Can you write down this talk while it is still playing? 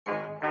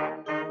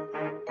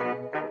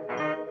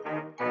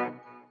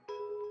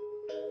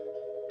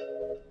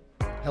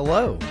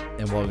Hello,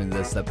 and welcome to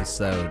this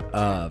episode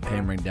of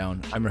Hammering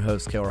Down. I'm your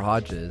host, Kaylor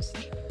Hodges.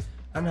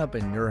 I'm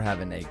hoping you're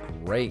having a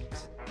great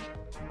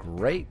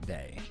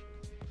day.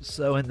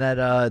 So in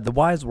that, the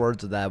wise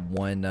words of that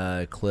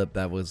one clip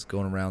that was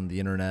going around the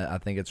internet, I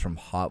think it's from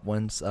Hot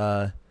Ones.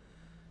 Who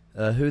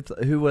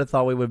would have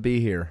thought we would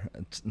be here?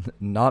 It's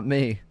not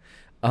me.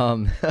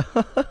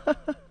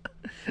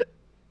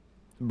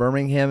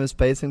 Birmingham is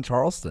facing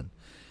Charleston.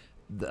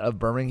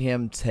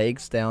 Birmingham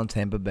takes down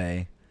Tampa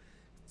Bay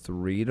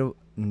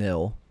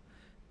 3-0,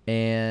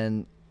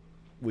 and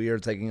we are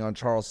taking on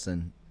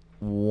Charleston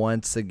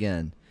once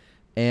again.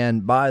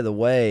 And by the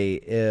way,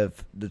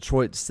 if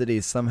Detroit City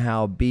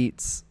somehow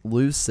beats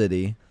Lou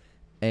City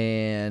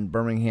and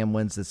Birmingham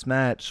wins this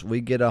match,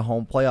 we get a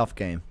home playoff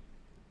game.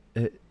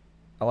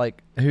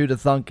 Who to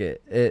thunk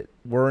it?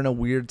 We're in a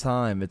weird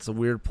time. It's a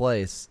weird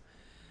place.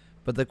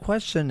 But the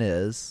question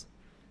is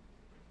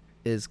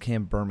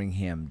can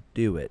Birmingham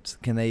do it?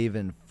 Can they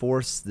even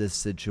force this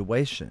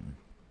situation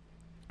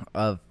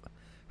of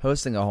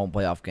hosting a home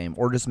playoff game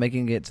or just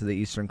making it to the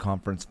Eastern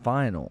Conference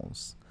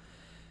Finals?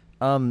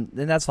 And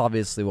that's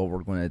obviously what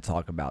we're going to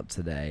talk about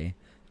today.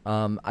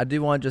 I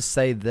do want to just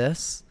say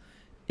this.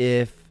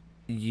 If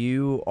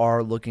you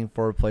are looking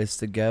for a place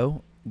to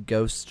go,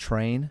 Ghost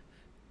Train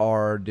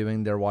are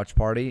doing their watch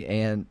party,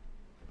 and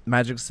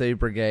Magic City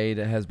Brigade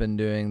has been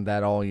doing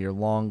that all year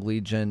long.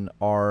 Legion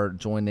are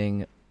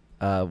joining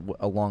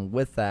along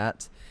with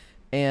that.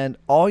 And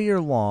all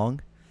year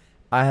long,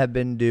 I have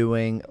been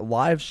doing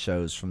live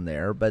shows from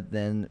there, but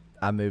then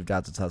I moved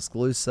out to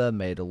Tuscaloosa,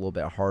 made it a little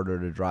bit harder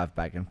to drive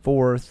back and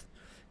forth,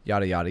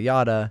 yada, yada,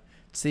 yada.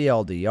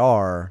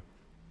 TLDR,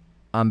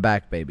 I'm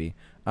back, baby.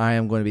 I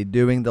am going to be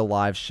doing the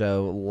live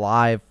show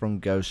live from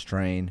Ghost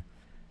Train.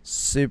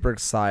 Super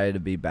excited to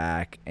be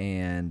back,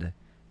 and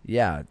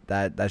yeah,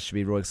 that should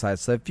be really exciting.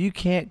 So if you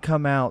can't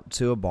come out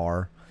to a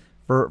bar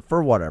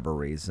for whatever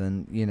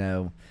reason,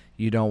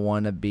 you don't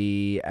want to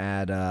be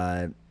at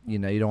you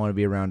don't want to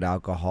be around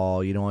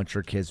alcohol. You don't want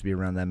your kids to be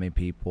around that many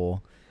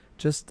people.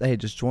 Just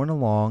join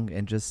along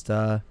and just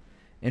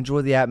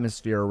enjoy the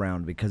atmosphere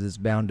around, because it's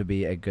bound to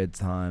be a good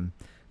time.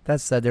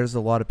 That said, there's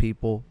a lot of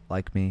people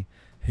like me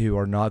who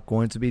are not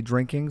going to be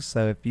drinking.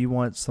 So if you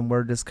want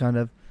somewhere just kind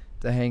of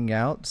to hang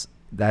out,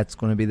 that's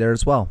going to be there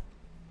as well.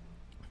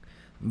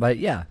 But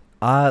yeah,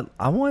 I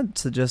want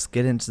to just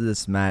get into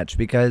this match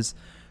because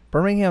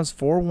Birmingham's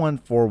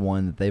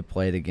 4-1 that they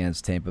played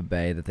against Tampa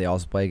Bay, that they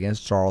also played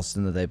against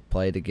Charleston, that they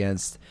played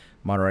against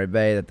Monterey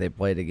Bay, that they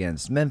played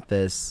against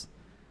Memphis.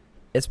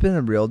 It's been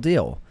a real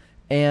deal.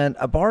 And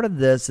a part of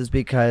this is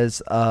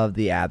because of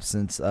the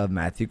absence of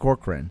Matthew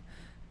Corcoran.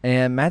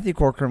 And Matthew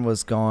Corcoran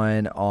was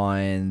gone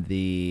on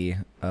the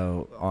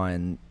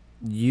on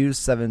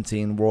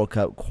U17 World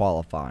Cup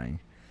qualifying.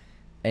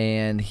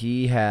 And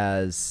he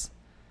has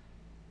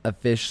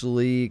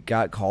officially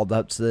got called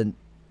up to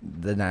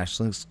the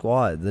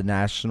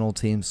national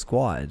team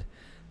squad.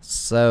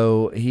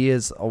 So he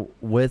is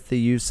with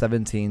the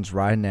U17s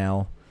right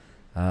now,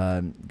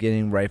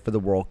 getting ready for the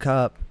World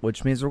Cup,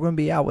 which means we're going to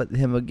be out without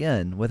him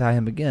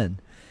again.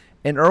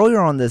 And earlier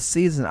on this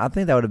season, I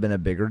think that would have been a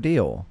bigger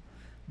deal.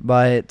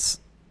 But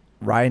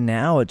right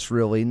now, it's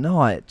really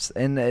not.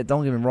 And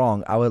don't get me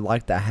wrong, I would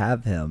like to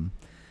have him.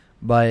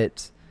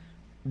 But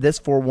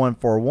this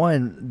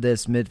 4-1,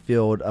 this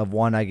midfield of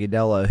Juan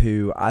Agudelo,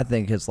 who I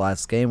think his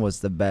last game was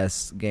the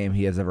best game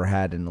he has ever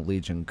had in the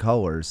Legion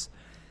colors.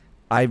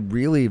 I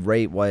really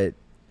rate what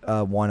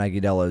Juan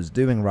Agudelo is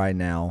doing right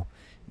now.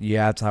 You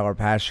have Tyler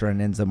Pasher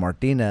and Enzo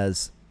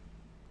Martinez.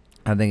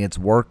 I think it's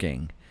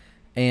working.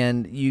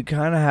 And you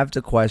kind of have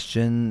to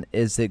question,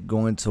 is it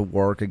going to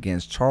work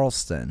against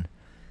Charleston?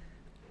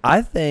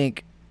 I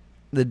think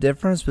the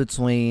difference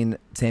between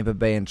Tampa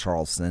Bay and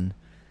Charleston,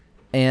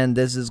 and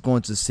this is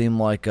going to seem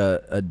like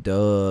a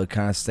duh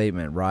kind of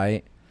statement,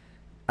 right?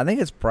 I think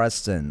it's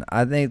Preston.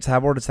 I think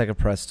Tabor to take a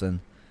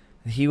Preston.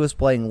 He was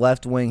playing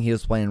left wing. He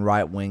was playing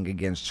right wing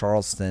against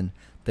Charleston.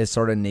 They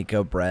started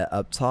Nico Brett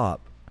up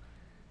top.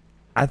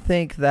 I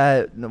think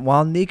that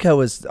while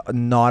Nico is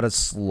not a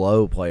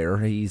slow player,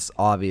 he's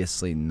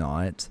obviously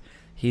not.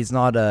 He's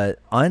not an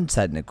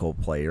untechnical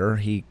player.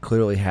 He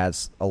clearly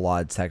has a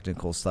lot of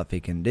technical stuff he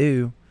can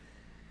do.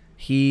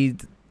 He's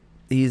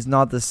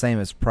not the same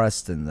as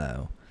Preston,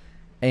 though.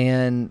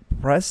 And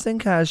Preston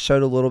kind of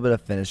showed a little bit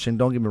of finishing.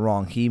 Don't get me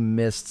wrong. He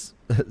missed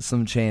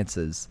some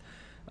chances.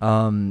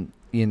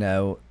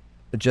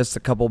 Just a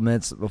couple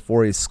minutes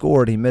before he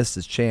scored, he missed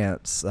his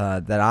chance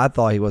that I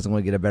thought he wasn't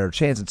going to get a better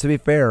chance. And to be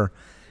fair,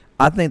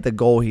 I think the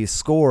goal he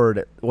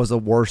scored was a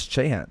worse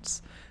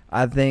chance.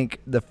 I think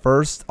the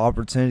first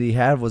opportunity he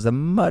had was a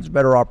much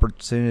better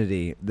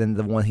opportunity than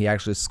the one he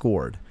actually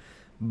scored.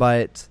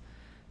 But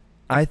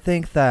I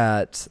think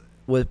that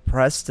with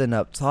Preston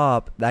up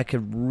top, that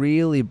could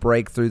really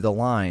break through the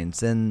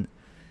lines. And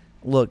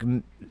look,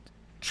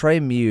 Trey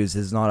Muse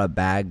is not a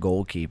bad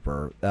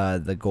goalkeeper,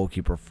 the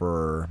goalkeeper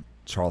for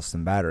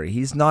Charleston Battery.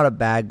 He's not a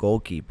bad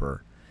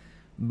goalkeeper.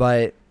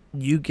 But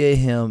you get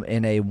him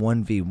in a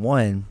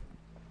 1v1,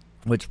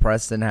 which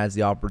Preston has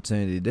the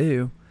opportunity to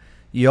do,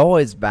 you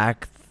always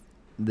back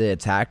the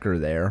attacker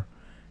there.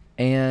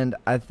 And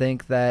I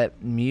think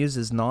that Muse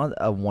is not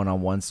a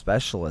one-on-one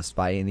specialist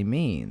by any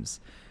means.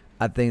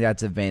 I think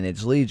that's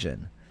advantage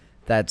Legion.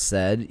 That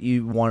said,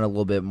 you want a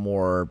little bit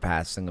more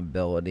passing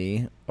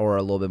ability or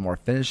a little bit more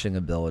finishing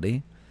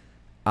ability.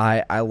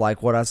 I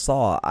like what I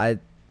saw. I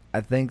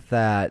think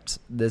that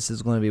this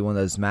is going to be one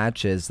of those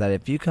matches that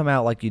if you come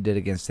out like you did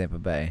against Tampa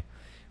Bay,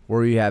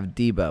 where you have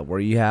Deba, where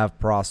you have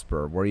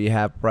Prosper, where you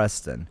have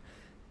Preston,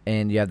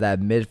 and you have that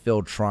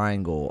midfield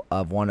triangle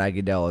of Juan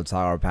Agudelo,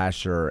 Tyler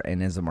Pasher,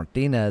 and Enzo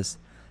Martinez,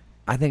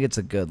 I think it's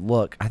a good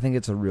look. I think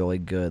it's a really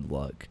good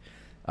look.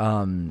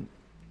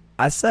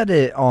 I said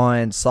it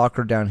on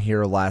Soccer Down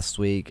Here last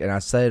week, and I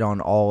said it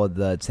on all of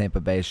the Tampa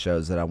Bay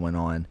shows that I went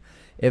on.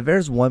 If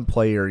there's one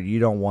player you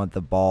don't want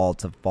the ball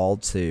to fall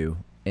to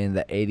in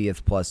the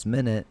 80th plus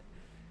minute,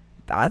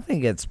 I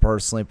think it's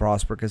personally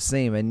Prosper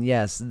Kasim. And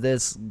yes,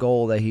 this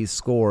goal that he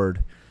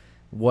scored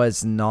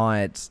was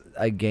not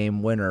a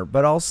game winner,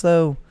 but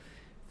also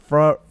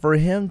for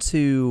him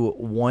to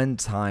one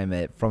time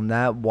it from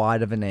that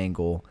wide of an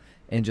angle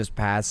and just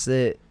pass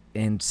it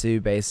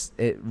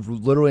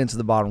literally into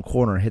the bottom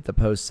corner, hit the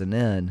post and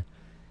in.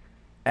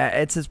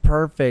 It's as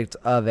perfect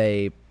of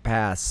a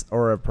pass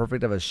or a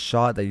perfect of a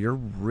shot that you're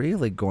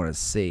really going to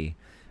see.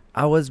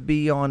 I was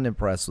beyond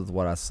impressed with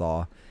what I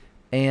saw.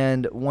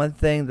 And one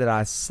thing that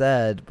I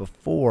said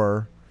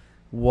before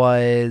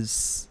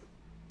was,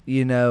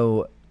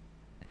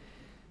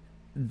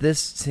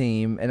 this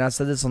team, and I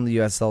said this on the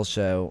USL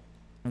show,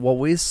 what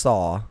we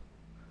saw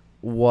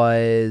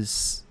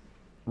was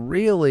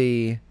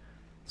really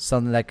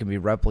something that can be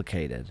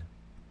replicated.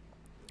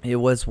 It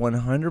was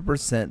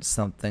 100%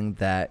 something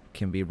that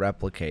can be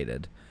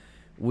replicated.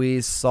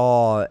 We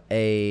saw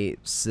a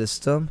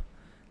system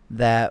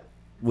that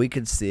we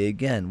could see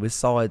again. We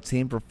saw a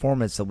team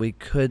performance that we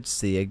could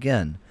see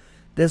again.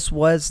 This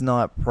was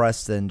not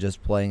Preston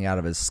just playing out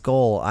of his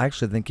skull. I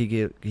actually think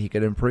he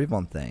could improve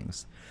on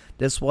things.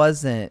 This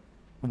wasn't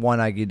Juan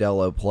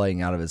Agudelo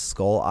playing out of his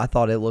skull. I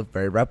thought it looked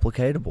very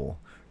replicatable.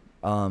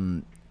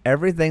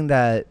 Everything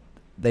that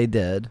they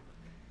did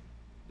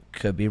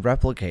could be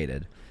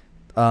replicated.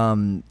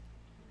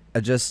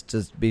 Just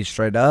to be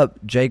straight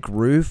up, Jake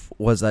Roof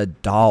was a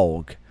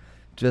dog.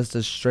 Just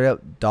a straight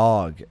up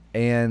dog.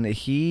 And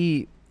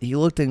he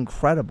looked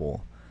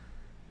incredible.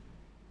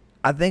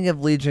 I think if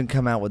Legion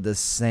come out with the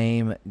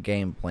same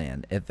game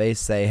plan, if they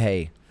say,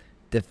 hey,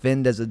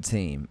 defend as a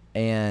team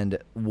and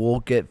we'll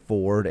get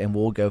forward and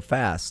we'll go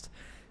fast,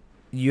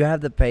 you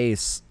have the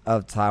pace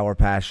of Tyler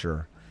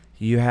Pasher.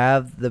 You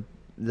have the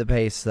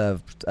pace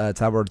of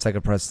Tyler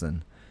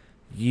Preston.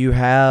 You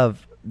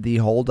have the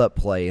hold-up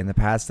play and the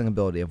passing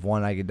ability of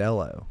Juan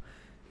Agudelo.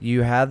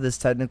 You have this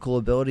technical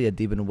ability of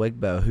Deben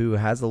Wigbo, who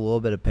has a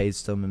little bit of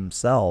pace to him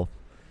himself.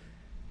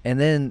 And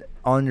then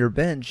on your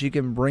bench, you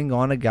can bring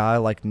on a guy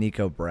like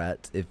Nico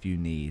Brett if you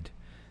need.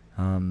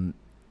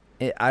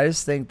 I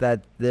just think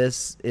that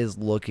this is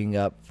looking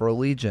up for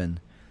Legion.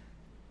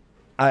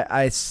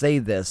 I say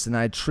this, and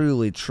I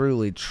truly,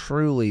 truly,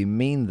 truly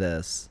mean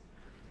this.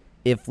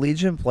 If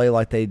Legion play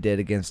like they did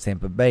against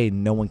Tampa Bay,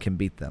 no one can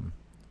beat them.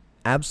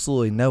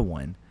 Absolutely no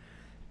one.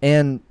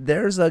 And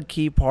there's a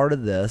key part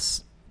of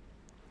this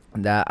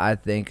that I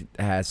think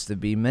has to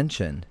be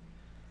mentioned.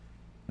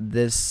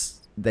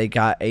 They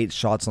got 8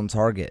 shots on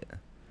target.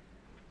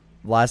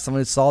 Last time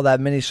we saw that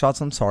many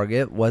shots on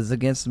target was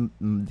against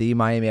the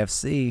Miami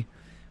FC,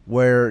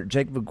 where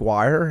Jake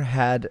McGuire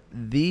had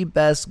the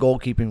best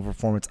goalkeeping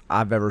performance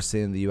I've ever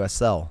seen in the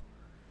USL.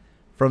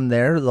 From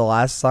there, the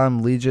last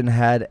time Legion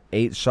had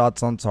 8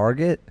 shots on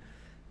target,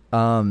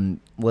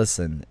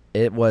 listen,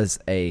 it was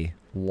a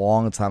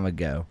long time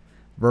ago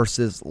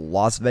versus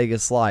Las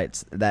Vegas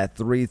Lights, that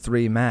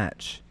 3-3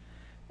 match.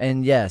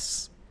 And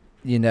yes,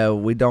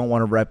 we don't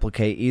want to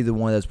replicate either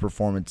one of those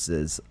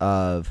performances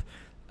of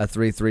a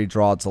 3-3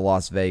 draw to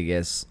Las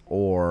Vegas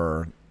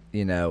or,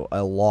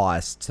 a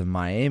loss to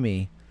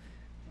Miami.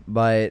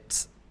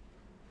 But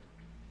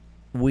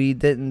we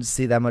didn't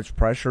see that much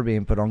pressure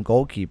being put on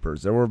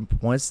goalkeepers. There were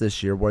points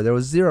this year where there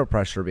was zero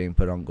pressure being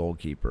put on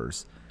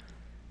goalkeepers.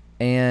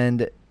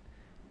 And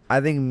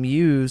I think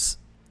Muse,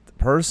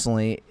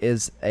 personally,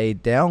 is a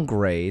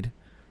downgrade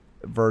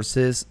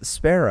versus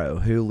Sparrow,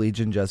 who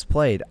Legion just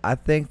played. I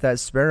think that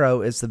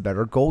Sparrow is the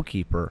better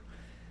goalkeeper.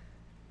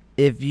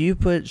 If you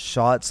put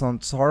shots on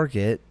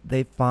target,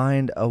 they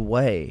find a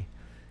way.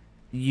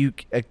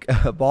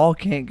 A ball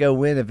can't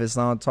go in if it's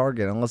not on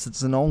target unless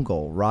it's an own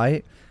goal,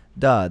 right?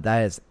 Duh,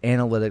 that is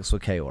analytics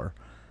with Kaler.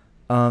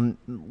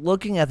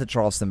 Looking at the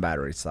Charleston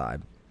Battery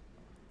side,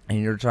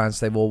 and you're trying to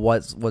say, well,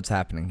 what's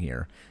happening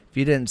here? If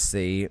you didn't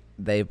see,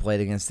 they played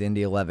against the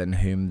Indy 11,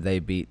 whom they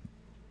beat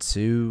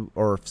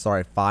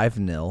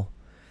 5-0.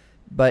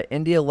 But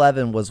Indy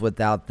 11 was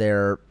without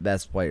their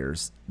best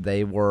players.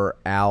 They were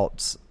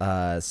out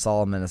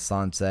Solomon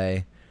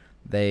Asante.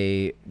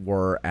 They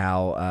were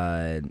out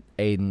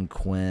Aiden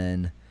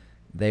Quinn.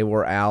 They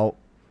were out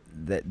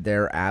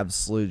their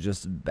absolute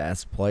just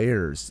best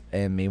players.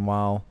 And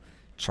meanwhile,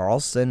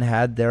 Charleston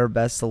had their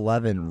best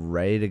 11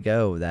 ready to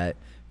go. That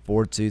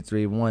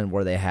 4-2-3-1,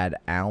 where they had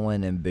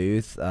Allen and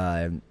Booth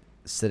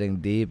sitting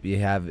deep. You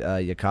have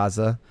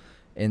Yakaza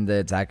in the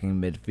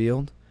attacking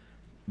midfield.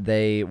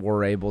 They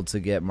were able to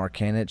get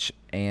Markanich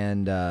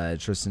and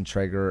Tristan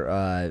Traeger,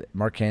 and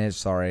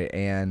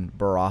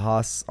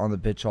Barajas on the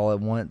pitch all at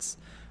once.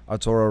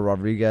 Arturo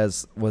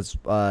Rodriguez was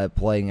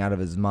playing out of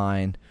his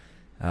mind.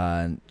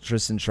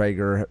 Tristan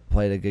Traeger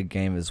played a good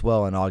game as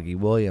well, and Augie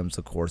Williams,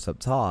 of course, up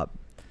top.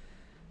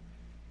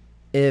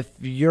 If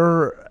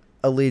you're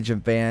a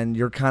Legion fan,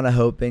 you're kind of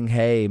hoping,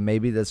 hey,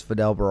 maybe this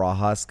Fidel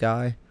Barajas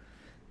guy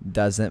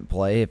doesn't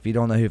play. If you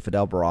don't know who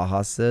Fidel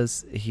Barajas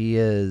is, he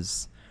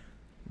is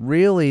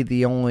really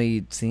the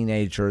only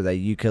teenager that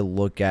you could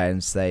look at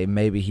and say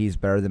maybe he's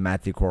better than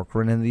Matthew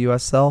Corcoran in the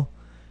USL.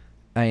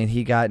 I mean,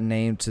 he got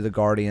named to the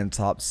Guardian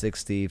Top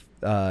 60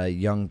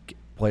 Young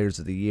Players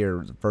of the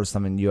Year, the first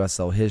time in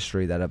USL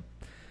history that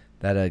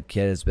a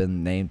kid has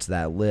been named to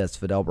that list.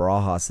 Fidel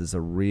Barajas is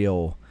a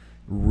real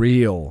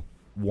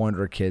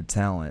wonder kid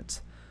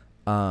talent.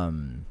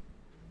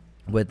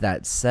 With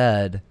that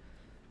said,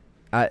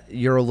 I'm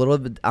a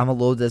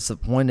little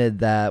disappointed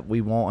that we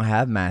won't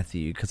have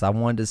Matthew, because I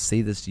wanted to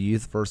see this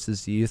youth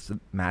versus youth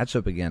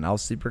matchup again. I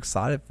was super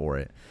excited for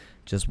it.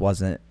 Just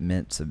wasn't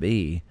meant to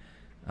be.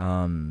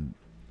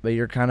 But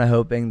you're kind of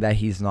hoping that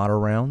he's not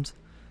around.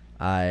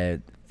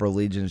 For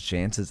Legion's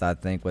chances, I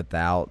think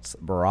without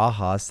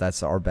Barajas,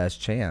 that's our best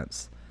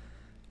chance.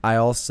 I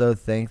also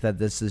think that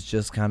this is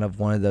just kind of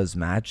one of those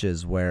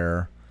matches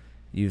where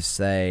you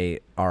say,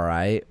 all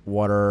right,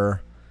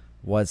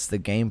 what's the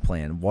game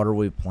plan? What are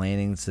we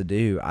planning to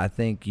do? I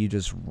think you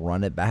just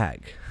run it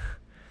back.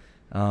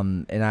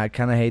 And I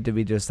kind of hate to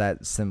be just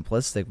that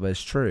simplistic, but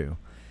it's true.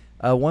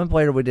 One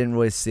player we didn't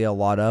really see a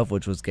lot of,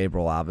 which was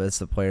Gabriel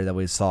Alves, a player that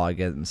we saw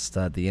against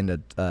the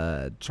end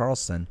of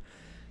Charleston.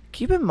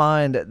 Keep in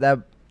mind that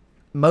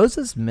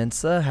Moses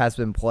Mensah has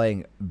been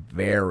playing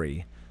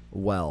very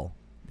well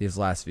these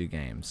last few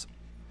games.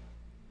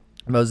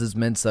 Moses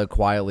Mensah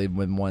quietly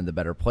been one of the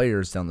better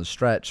players down the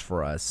stretch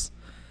for us.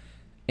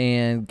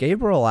 And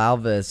Gabriel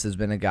Alves has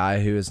been a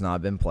guy who has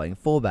not been playing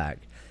fullback.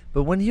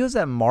 But when he was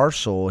at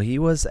Marshall, he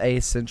was a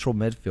central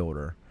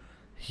midfielder.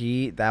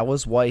 That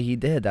was what he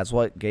did. That's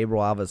what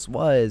Gabriel Alves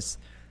was.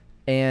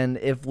 And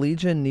if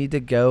Legion need to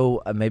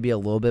go maybe a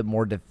little bit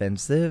more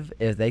defensive,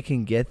 if they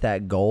can get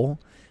that goal,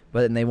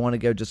 but then they want to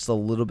go just a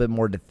little bit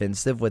more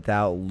defensive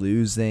without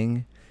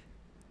losing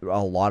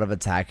a lot of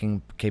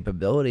attacking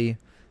capability,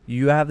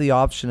 you have the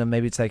option of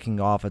maybe taking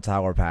off a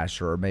Tyler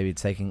Pasher, or maybe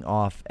taking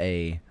off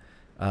a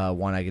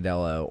Juan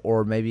Agudelo,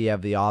 or maybe you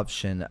have the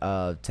option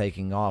of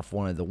taking off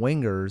one of the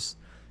wingers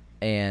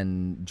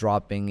and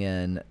dropping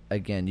in.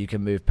 Again, you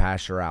can move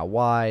Pasher out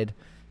wide,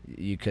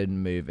 you could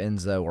move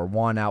Enzo or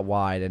Juan out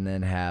wide, and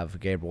then have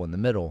Gabriel in the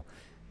middle.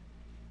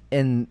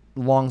 And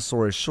long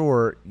story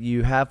short,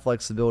 you have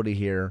flexibility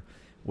here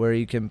where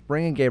you can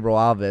bring in Gabriel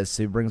Alves,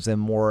 who brings in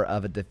more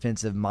of a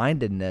defensive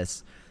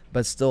mindedness,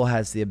 but still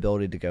has the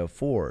ability to go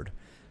forward.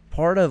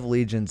 Part of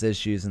Legion's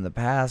issues in the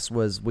past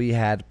was we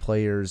had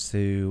players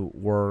who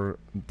were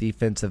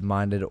defensive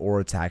minded or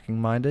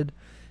attacking minded,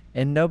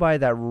 and nobody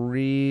that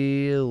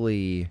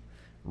really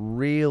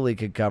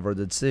could cover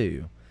the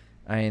two.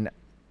 I mean,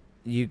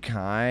 you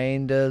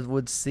kind of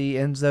would see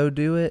Enzo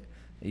do it.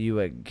 You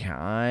would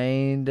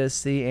kind of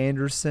see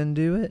Anderson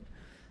do it.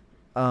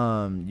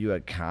 You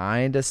would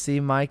kind of see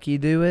Mikey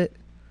do it.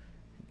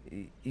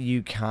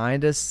 You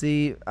kind of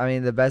see, I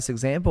mean, the best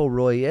example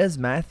really is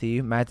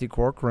Matthew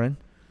Corcoran.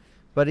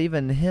 But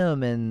even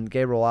him and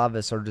Gabriel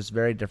Alves are just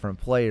very different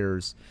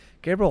players.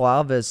 Gabriel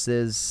Alves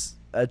is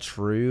a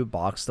true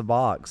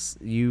box-to-box.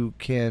 You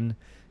can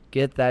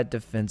get that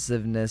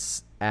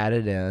defensiveness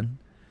added in,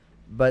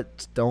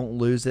 but don't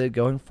lose it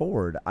going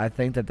forward. I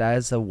think that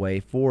is a way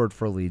forward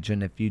for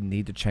Legion if you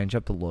need to change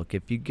up the look.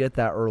 If you get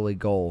that early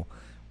goal,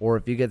 or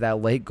if you get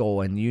that late goal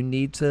and you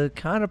need to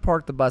kind of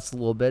park the bus a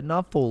little bit,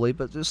 not fully,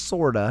 but just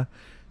sort of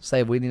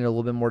say we need a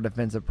little bit more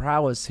defensive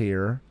prowess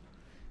here.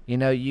 You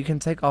know, you can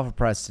take off a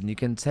Preston. You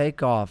can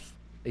take off,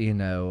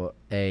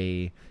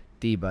 a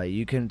Deba.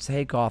 You can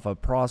take off a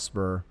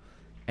Prosper,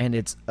 and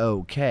it's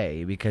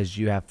okay because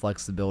you have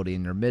flexibility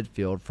in your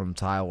midfield from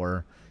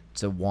Tyler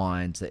to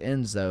Juan to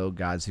Enzo,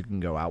 guys who can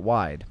go out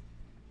wide.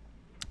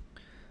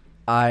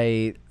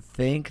 I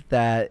think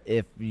that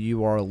if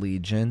you are a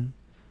Legion,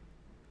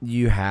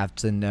 you have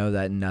to know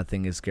that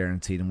nothing is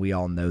guaranteed, and we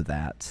all know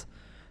that.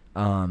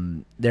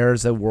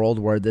 There's a world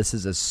where this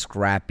is a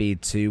scrappy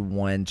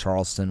 2-1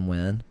 Charleston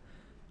win.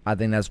 I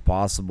think that's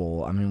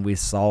possible. I mean, we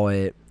saw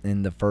it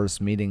in the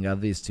first meeting of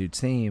these two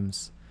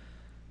teams.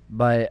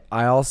 But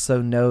I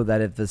also know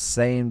that if the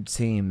same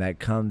team that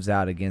comes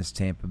out against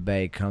Tampa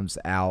Bay comes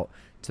out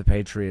to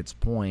Patriots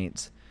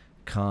Point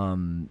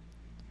come,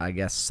 I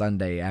guess,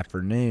 Sunday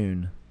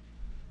afternoon,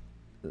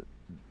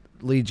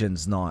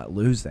 Legion's not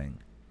losing.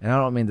 And I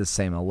don't mean the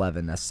same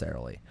 11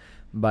 necessarily.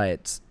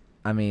 But,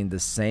 I mean, the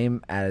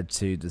same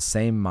attitude, the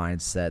same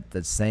mindset,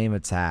 the same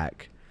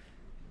attack.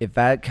 If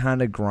that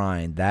kind of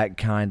grind, that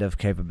kind of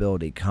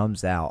capability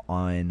comes out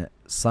on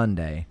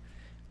Sunday,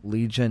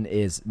 Legion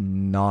is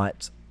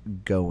not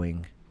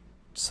going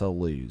to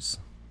lose.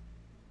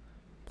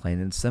 Plain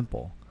and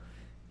simple.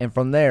 And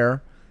from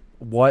there,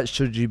 what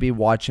should you be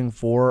watching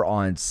for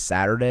on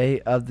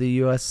Saturday of the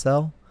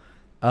USL?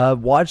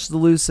 Watch the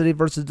Lou City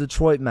versus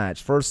Detroit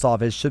match. First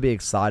off, it should be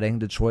exciting.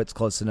 Detroit's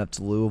close enough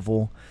to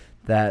Louisville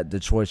that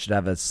Detroit should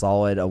have a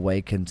solid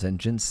away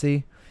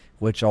contingency,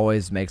 which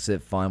always makes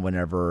it fun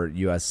whenever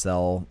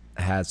USL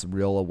has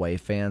real away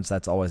fans.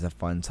 That's always a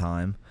fun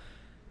time.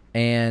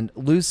 And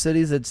Lou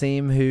City's a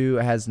team who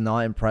has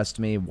not impressed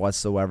me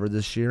whatsoever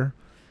this year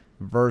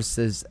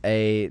versus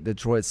a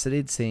Detroit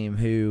City team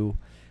who,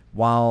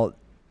 while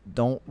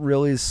don't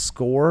really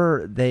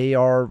score, they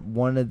are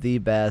one of the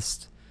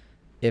best,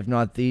 if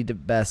not the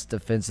best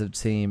defensive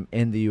team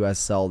in the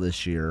USL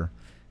this year.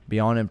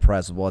 Beyond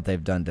impressed with what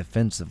they've done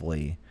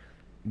defensively.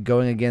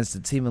 Going against a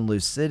team in Lou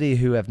City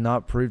who have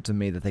not proved to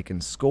me that they can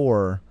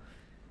score,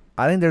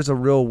 I think there's a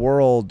real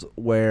world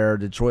where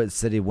Detroit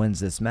City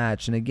wins this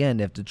match. And again,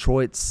 if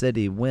Detroit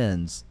City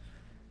wins,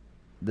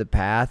 the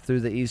path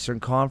through the Eastern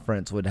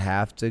Conference would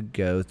have to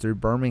go through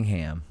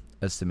Birmingham,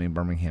 assuming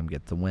Birmingham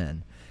get the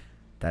win.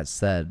 That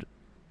said,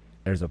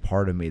 there's a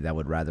part of me that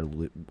would rather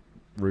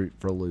root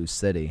for Lou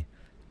City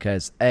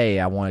because, A,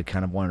 I want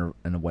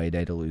an away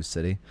day to Lou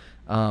City.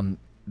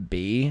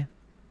 B,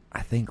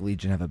 I think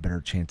Legion have a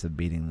better chance of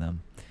beating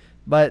them.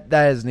 But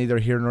that is neither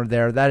here nor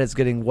there. That is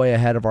getting way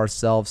ahead of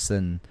ourselves,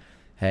 and,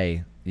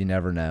 hey, you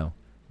never know.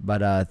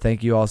 But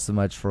thank you all so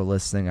much for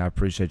listening. I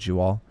appreciate you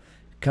all.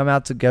 Come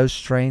out to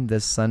Ghost Train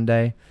this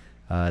Sunday.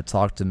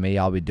 Talk to me.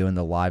 I'll be doing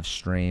the live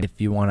stream. If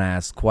you want to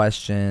ask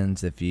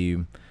questions, if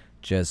you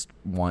just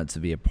want to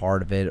be a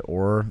part of it,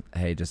 or,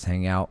 hey, just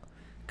hang out,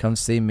 come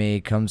see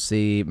me. Come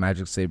see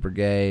Magic City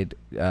Brigade.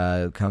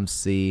 Come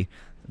see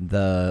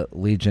the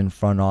Legion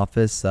front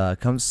office.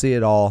 Come see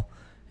it all.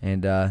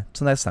 And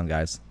until next time,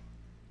 guys,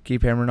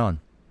 keep hammering on.